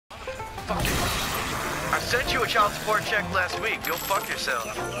I sent you a child support check last week. Go fuck yourself.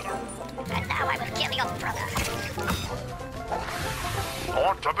 And now I will kill your brother. I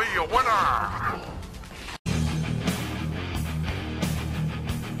want to be a winner!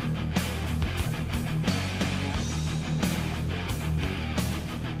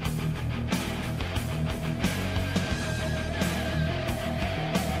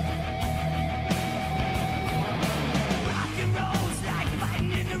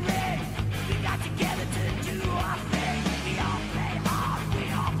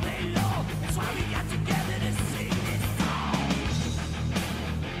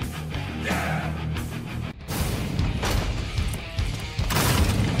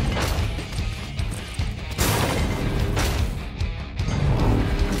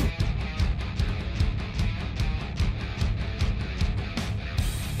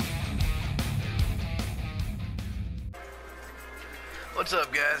 What's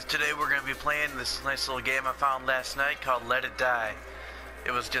up, guys? Today we're going to be playing this nice little game I found last night called Let It Die.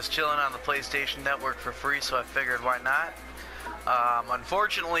 It was just chilling on the PlayStation Network for free, so I figured why not.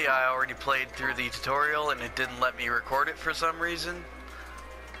 Unfortunately, I already played through the tutorial and it didn't let me record it for some reason.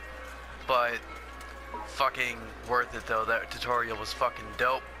 But fucking worth it though. That tutorial was fucking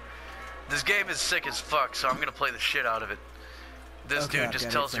dope. This game is sick as fuck, so I'm going to play the shit out of it. This dude just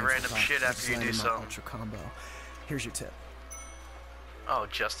tells you random shit after you do something. Ultra combo. Here's your tip. Oh,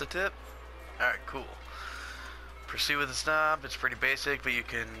 just a tip? Alright, cool. Pursue with a stomp. It's pretty basic, but you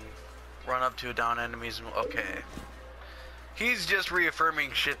can run up to down enemies and... Okay. He's just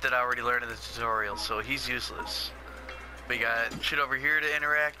reaffirming shit that I already learned in the tutorial, so he's useless. We got shit over here to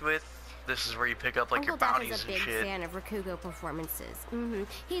interact with. This is where you pick up, like, your bounties and shit. Uncle Duff is a big fan of Rakugo performances.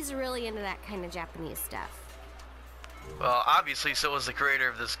 He's really into that kind of Japanese stuff. Well, obviously, so was the creator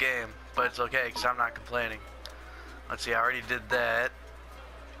of this game, but it's okay, because I'm not complaining. Let's see, I already did that.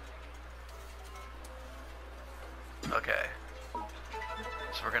 Okay,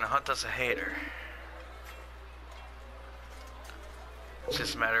 so we're gonna hunt us a hater. It's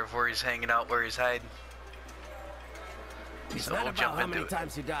just a matter of where he's hanging out, where he's hiding. It's So not we'll about jump how into many it.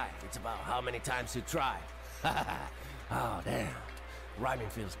 times you die. It's about how many times you try. Oh, damn. Rhyming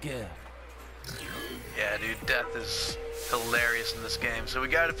feels good. Yeah, dude, death is hilarious in this game. So we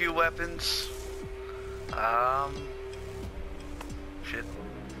got a few weapons. Shit.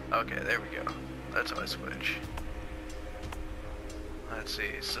 Okay, there we go. That's how I switch. Let's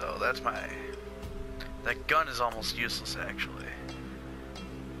see, so that's my... That gun is almost useless, actually.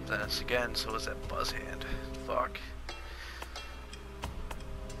 That's again, so is that buzz hand. Fuck.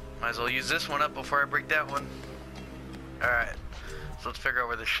 Might as well use this one up before I break that one. Alright, so let's figure out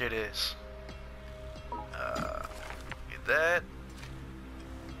where this shit is. Get that.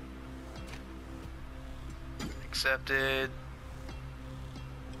 Accepted.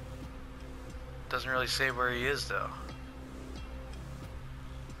 Doesn't really say where he is, though.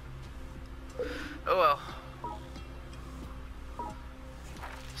 Oh well.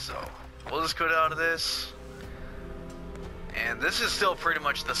 So, we'll just go down to this. And this is still pretty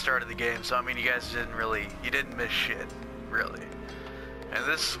much the start of the game, so I mean you guys you didn't miss shit, really. And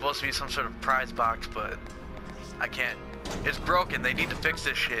this is supposed to be some sort of prize box, but I can't. It's broken, they need to fix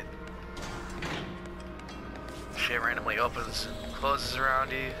this shit. Shit randomly opens and closes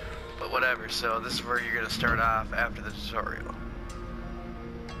around you, but whatever, so this is where you're gonna start off after the tutorial.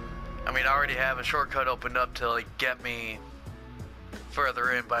 I mean, I already have a shortcut opened up to like get me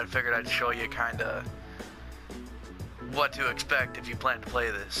further in, but I figured I'd show you kinda what to expect if you plan to play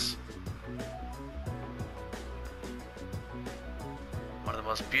this. One of the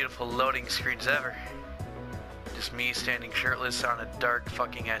most beautiful loading screens ever. Just me standing shirtless on a dark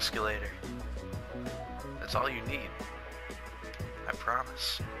fucking escalator. That's all you need. I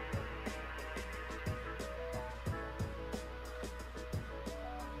promise.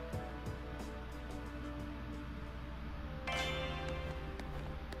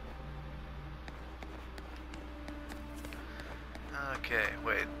 Okay,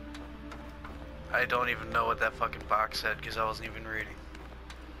 wait. I don't even know what that fucking box said because I wasn't even reading.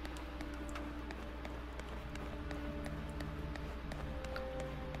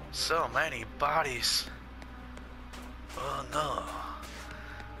 So many bodies. Oh no.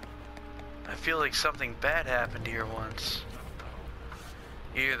 I feel like something bad happened here once.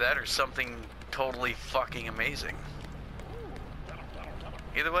 Either that or something totally fucking amazing.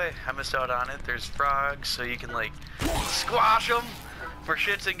 Either way, I missed out on it. There's frogs, so you can like squash them for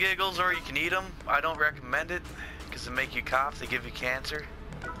shits and giggles, or you can eat them. I don't recommend it because they make you cough. They give you cancer.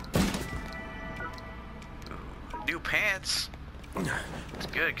 Ooh, new pants. It's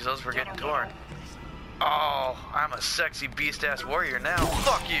good because those were getting torn. Oh, I'm a sexy beast-ass warrior now.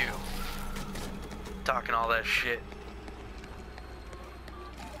 Fuck you. talking all that shit.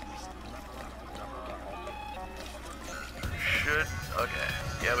 Should, okay.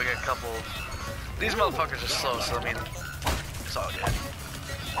 Yeah, we got a couple. These motherfuckers are slow, so I mean, it's all good.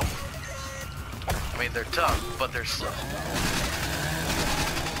 I mean, they're tough, but they're slow.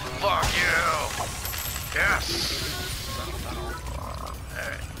 Fuck you! Yes!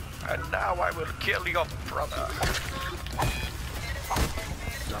 Alright. And now I will kill your brother.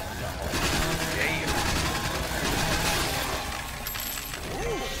 Yeah.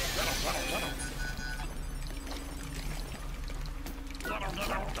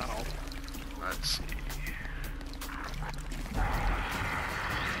 Let's see.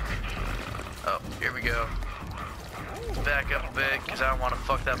 Oh, here we go. Back up a bit, because I don't want to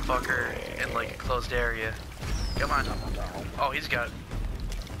fuck that fucker in like a closed area. Come on. Oh, he's got a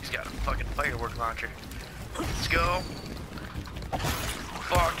fucking firework launcher. Let's go.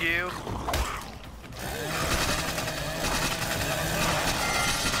 Fuck you.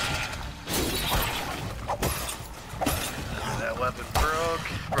 That weapon broke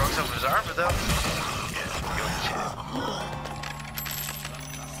some of his armor though. Yeah, good shit.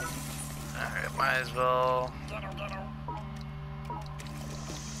 Alright, might as well.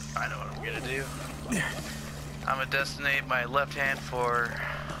 I know what I'm gonna do. I'm gonna destinate my left hand for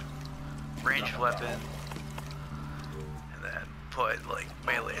ranged weapon, and then put like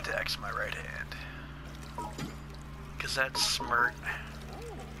melee attacks in my right hand, cause that's smart.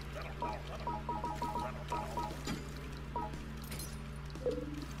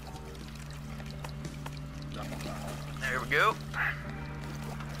 There we go.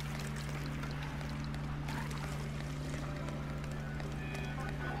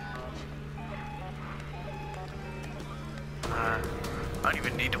 I don't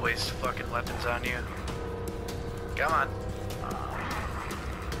even need to waste fucking weapons on you. Come on.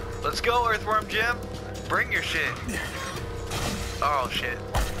 Let's go, Earthworm Jim. Bring your shit. Oh shit.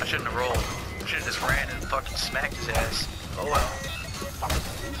 I shouldn't have rolled. I should have just ran and fucking smacked his ass. Oh well.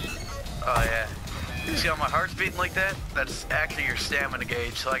 Oh yeah. You see how my heart's beating like that? That's actually your stamina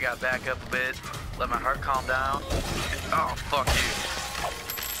gauge, so I got back up a bit, let my heart calm down. Oh, fuck you.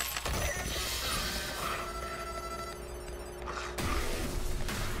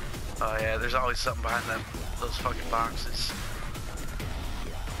 Oh yeah, there's always something behind those fucking boxes.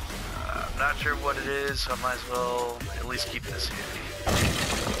 I'm not sure what it is, so I might as well at least keep this handy.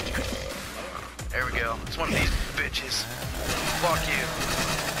 There we go. It's one of these bitches. Fuck you.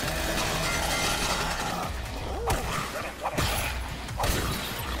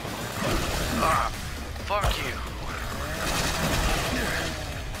 Ah, fuck you.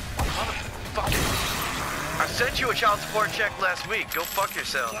 Motherfucker. I sent you a child support check last week. Go fuck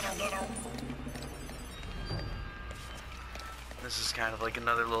yourself. This is kind of like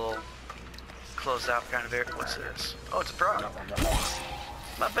another little closed out kind of area. What's this? Oh, it's a frog.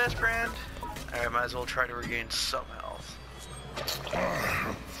 My best friend. Alright, might as well try to regain some health.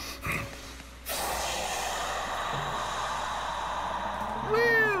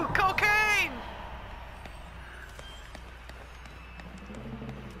 Woo! Cocaine!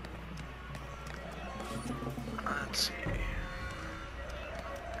 Let's see.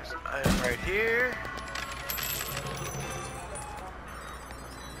 There's an item right here.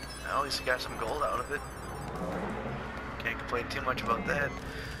 At least I got some gold out of it. Can't complain too much about that.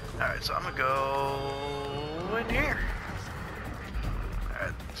 Alright, so I'm gonna go in here.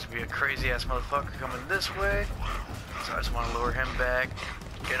 Alright, this will be a crazy ass motherfucker coming this way. So I just want to lure him back,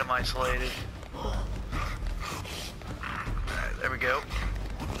 get him isolated. Alright, there we go.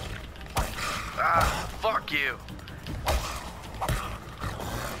 Ah, fuck you. I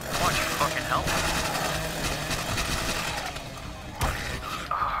want your fucking help.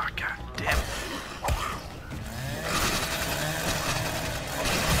 Oh, god damn it.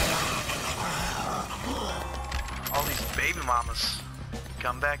 All these baby mamas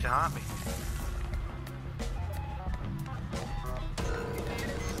come back to haunt me.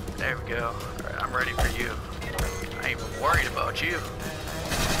 There we go. Alright, I'm ready for you. I ain't even worried about you.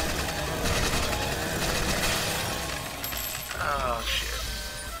 Oh shit.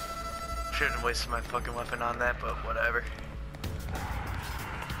 Shouldn't have wasted my fucking weapon on that, but whatever.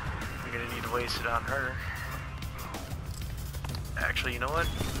 I'm gonna need to waste it on her. Actually, you know what?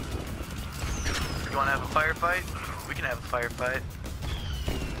 If you wanna have a firefight, we can have a firefight.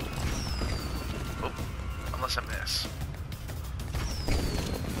 Oh, unless I miss.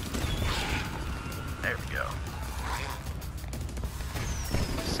 There we go.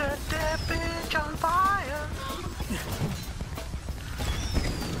 Set that bitch on fire.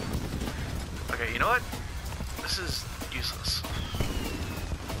 Okay, you know what? This is useless.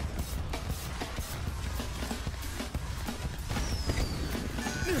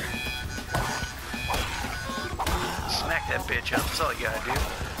 bitch up. That's all you gotta do.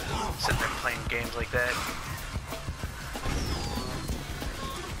 Sitting there playing games like that.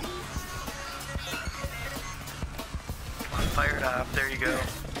 Fire it off. There you go.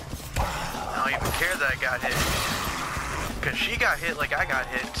 I don't even care that I got hit. Because she got hit like I got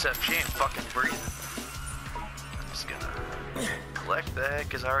hit, except she ain't fucking breathing. I'm just gonna collect that,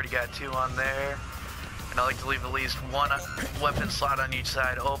 because I already got 2 on there. And I like to leave at least 1 weapon slot on each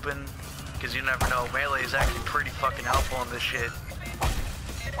side open, because you never know. Melee is actually pretty fucking helpful in this shit.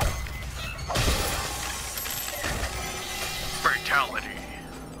 Fatality.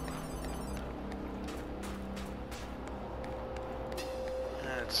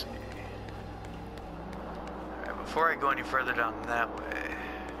 Let's see. Alright, before I go any further down that way,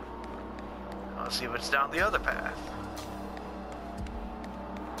 I'll see what's down the other path.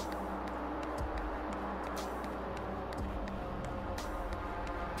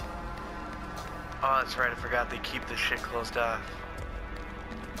 Oh, that's right, I forgot they keep this shit closed off.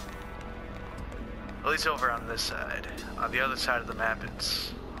 At least over on this side. On the other side of the map,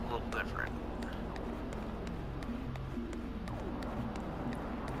 it's a little different.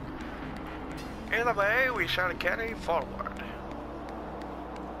 Either way, we shall carry forward.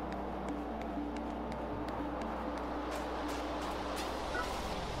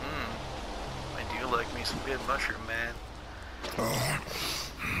 I do like me some good mushroom, man.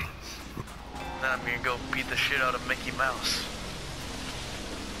 Then I'm gonna go beat the shit out of Mickey Mouse.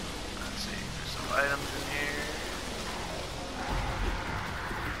 Let's see, there's some items in here.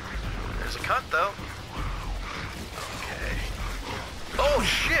 There's a cunt though. Okay. Oh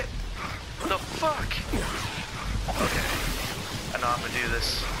shit! The fuck? Okay. I know I'm gonna do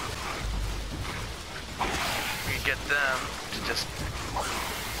this. We can get them to just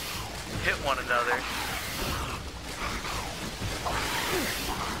hit one another.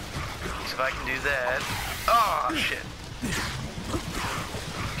 So if I can do that. Oh shit.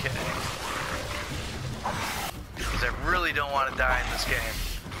 Okay. Because I really don't want to die in this game.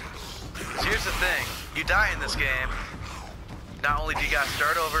 So here's the thing. You die in this game, not only do you gotta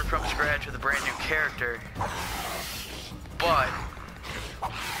start over from scratch with a brand new character, but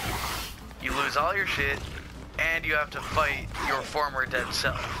you lose all your shit, and you have to fight your former dead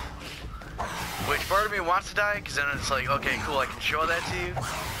self. Which part of me wants to die, because then it's like, okay, cool, I can show that to you,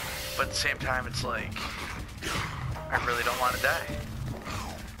 but at the same time, it's like, I really don't want to die.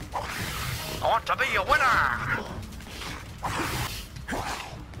 I want to be a winner!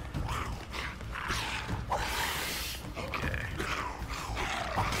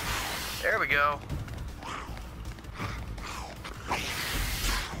 There we go.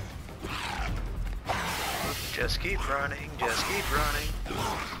 Just keep running, just keep running.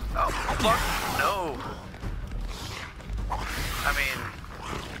 Oh, fuck, no. I mean,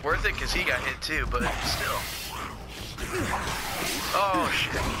 worth it because he got hit too, but still. Oh,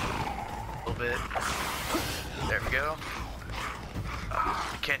 shit. A little bit. There we go.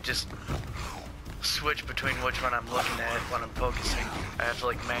 You can't just switch between which one I'm looking at when I'm focusing. I have to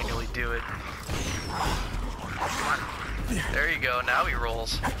like manually do it. Come on. There you go, now he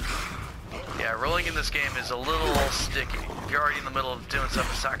rolls. Yeah, rolling in this game is a little sticky. If you're already in the middle of doing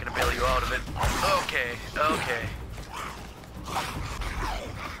something, it's not gonna bail you out of it. Okay, okay.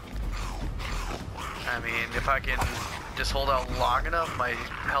 I mean, if I can just hold out long enough, my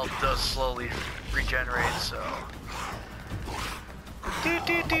health does slowly regenerate, so. Oh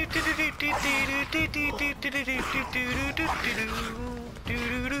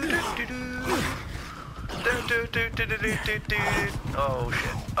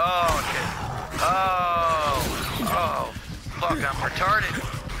shit. Oh shit. Oh fuck, I'm retarded.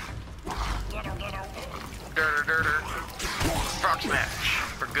 Dirter. Frog smash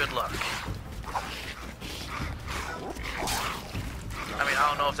for good luck. I mean, I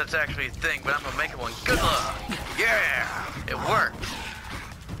don't know if that's actually a thing, but I'm gonna make it one. Good luck. Yeah, it worked.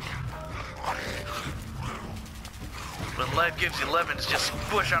 When life gives you lemons, just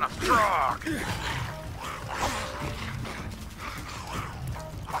squish on a frog.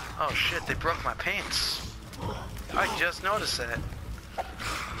 Oh shit, they broke my pants. I just noticed that.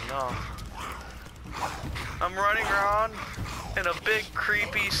 No. I'm running around in a big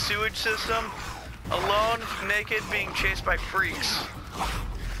creepy sewage system, alone, naked, being chased by freaks.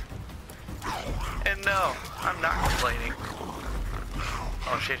 And no, I'm not complaining.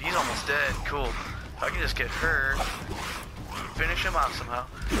 Oh shit, he's almost dead. Cool. I can just get her, finish him off somehow,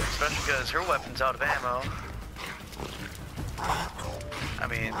 especially because her weapon's out of ammo. I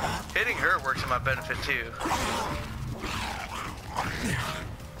mean, hitting her works in my benefit too.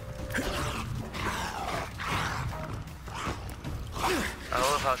 I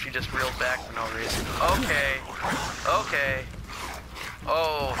love love how she just reeled back for no reason. Okay. Okay.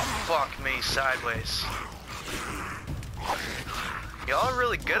 Oh, fuck me sideways. Y'all are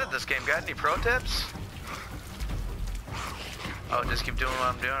really good at this game. Got any pro tips? Oh, just keep doing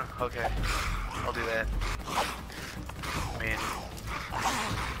what I'm doing? Okay. I'll do that. I mean,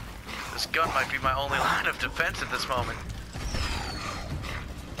 this gun might be my only line of defense at this moment.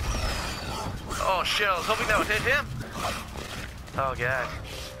 Oh shit, I was hoping that would hit him. Oh god.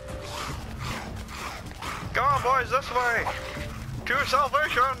 Come on boys, this way! To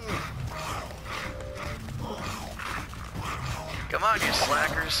salvation! Come on you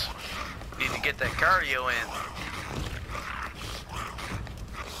slackers. Need to get that cardio in.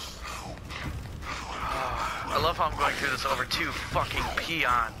 Oh, I love how I'm going through this over 2 fucking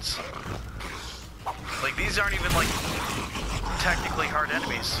peons. Like these aren't even like technically hard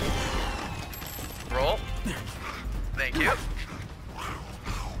enemies. Roll. Thank you.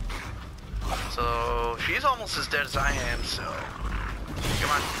 So, she's almost as dead as I am, so... Come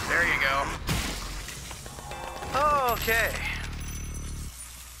on, there you go. Okay.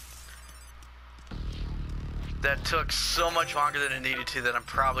 That took so much longer than it needed to that I'm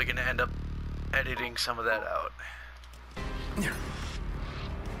probably going to end up editing some of that out.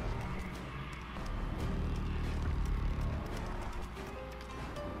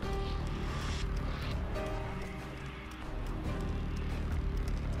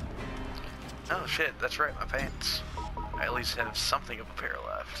 Oh shit, that's right, my pants. I at least have something of a pair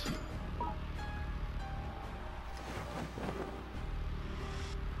left.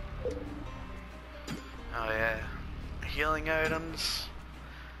 Oh yeah, healing items.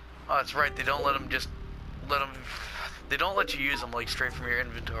 Oh, that's right, they don't let them they don't let you use them like straight from your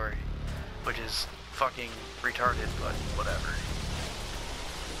inventory, which is fucking retarded, but whatever.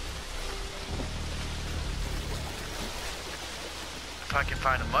 If I can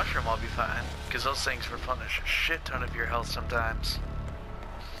find a mushroom, I'll be fine. Because those things replenish a shit ton of your health sometimes.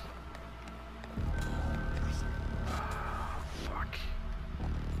 Fuck.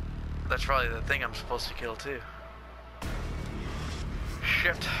 That's probably the thing I'm supposed to kill too.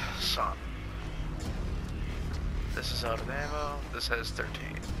 Shit, son. This is out of ammo. This has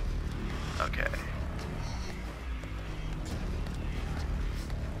 13. Okay.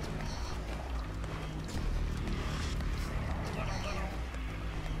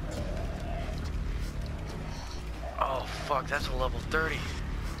 Fuck, that's a level 30.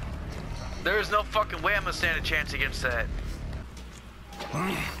 There's no fucking way I'm gonna stand a chance against that.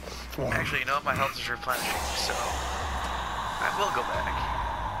 Actually, you know what? My health is replenishing, so I will go back.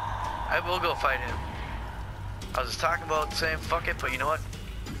 I will go fight him. I was just talking about saying fuck it, but you know what?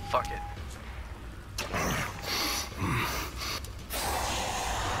 Fuck it.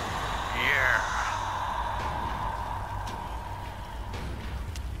 Yeah.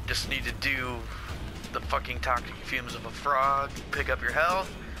 Just need to do the fucking toxic fumes of a frog, pick up your health,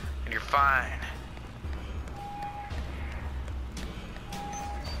 and you're fine.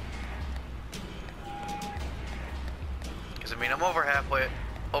 Because I mean, I'm over half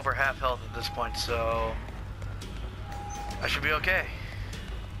health at this point, so I should be okay.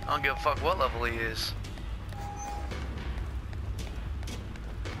 I don't give a fuck what level he is.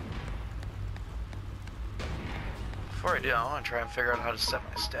 Before I do, I want to try and figure out how to set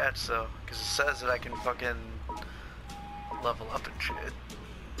my stats though, because it says that I can fucking level up and shit.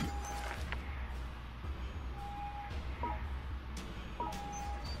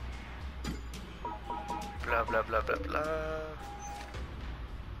 Blah blah blah blah blah.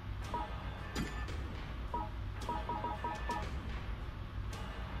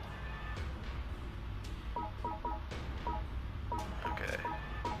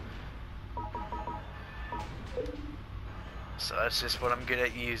 So that's just what I'm good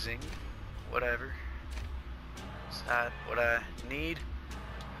at using. Whatever. It's not what I need.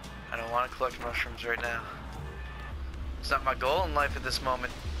 I don't want to collect mushrooms right now. It's not my goal in life at this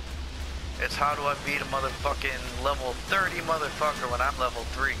moment. It's how do I beat a motherfucking level 30 motherfucker when I'm level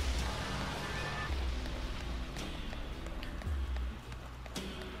 3.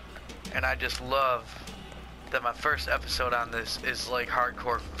 And I just love that my first episode on this is like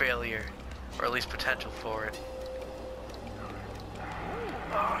hardcore failure. Or at least potential for it.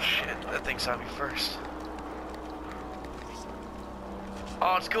 Oh shit, that thing saw me first.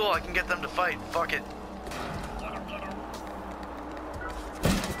 Oh, it's cool, I can get them to fight. Fuck it.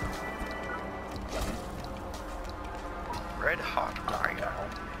 Red Hawk Dragon.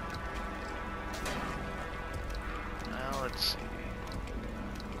 Now let's see.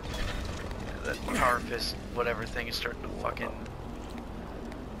 Yeah, that power fist, whatever thing is starting to fucking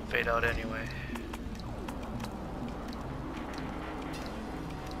fade out anyway.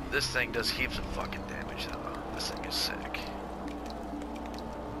 This thing does heaps of fucking damage though. This thing is sick.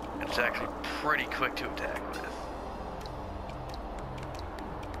 It's actually pretty quick to attack with.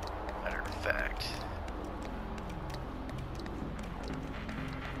 Matter of fact,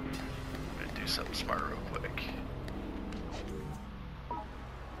 I'm gonna do something smart real quick.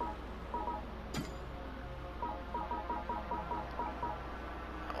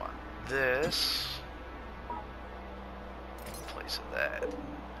 I want this in place of that.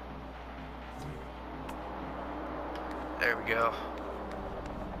 There we go.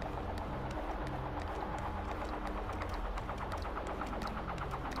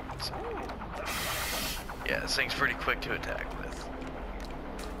 Yeah, this thing's pretty quick to attack with.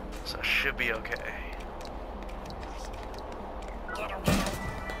 So it should be okay.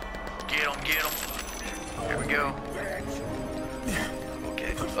 Get him, get him. Here we go.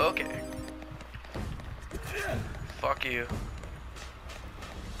 Okay, okay. Fuck you.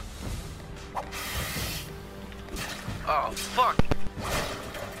 Oh, fuck!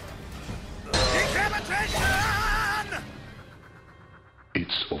 Decapitation!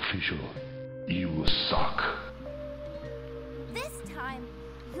 It's official. You suck. This time,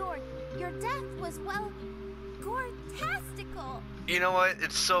 your death was, well, gore-tastical. You know what?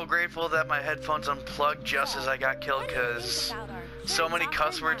 It's so grateful that my headphones unplugged just as I got killed, because so many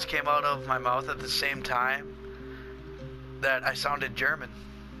cuss words came out of my mouth at the same time that I sounded German.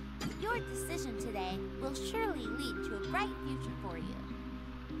 Your decision today will surely lead to a bright future for you.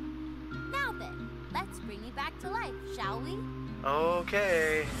 Now then, let's bring you back to life, shall we?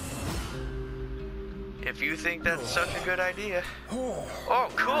 Okay. If you think that's such a good idea. Oh,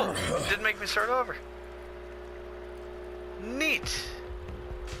 cool. Didn't make me start over. Neat.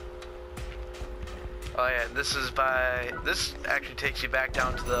 Oh yeah, this actually takes you back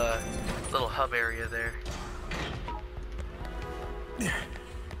down to the little hub area there. Alright.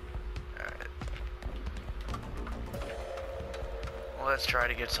 Well, let's try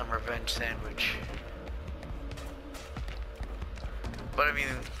to get some revenge sandwich. But I mean,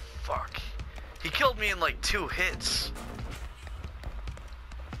 fuck. He killed me in like 2 hits.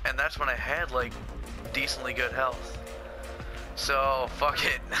 And that's when I had like decently good health. So, fuck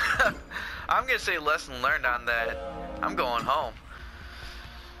it. I'm gonna say lesson learned on that. I'm going home.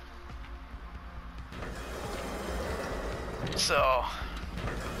 So,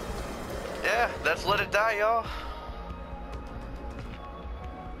 yeah, that's Let It Die, y'all.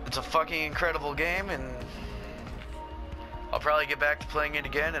 It's a fucking incredible game, and I'll probably get back to playing it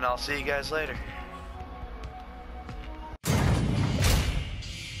again, and I'll see you guys later.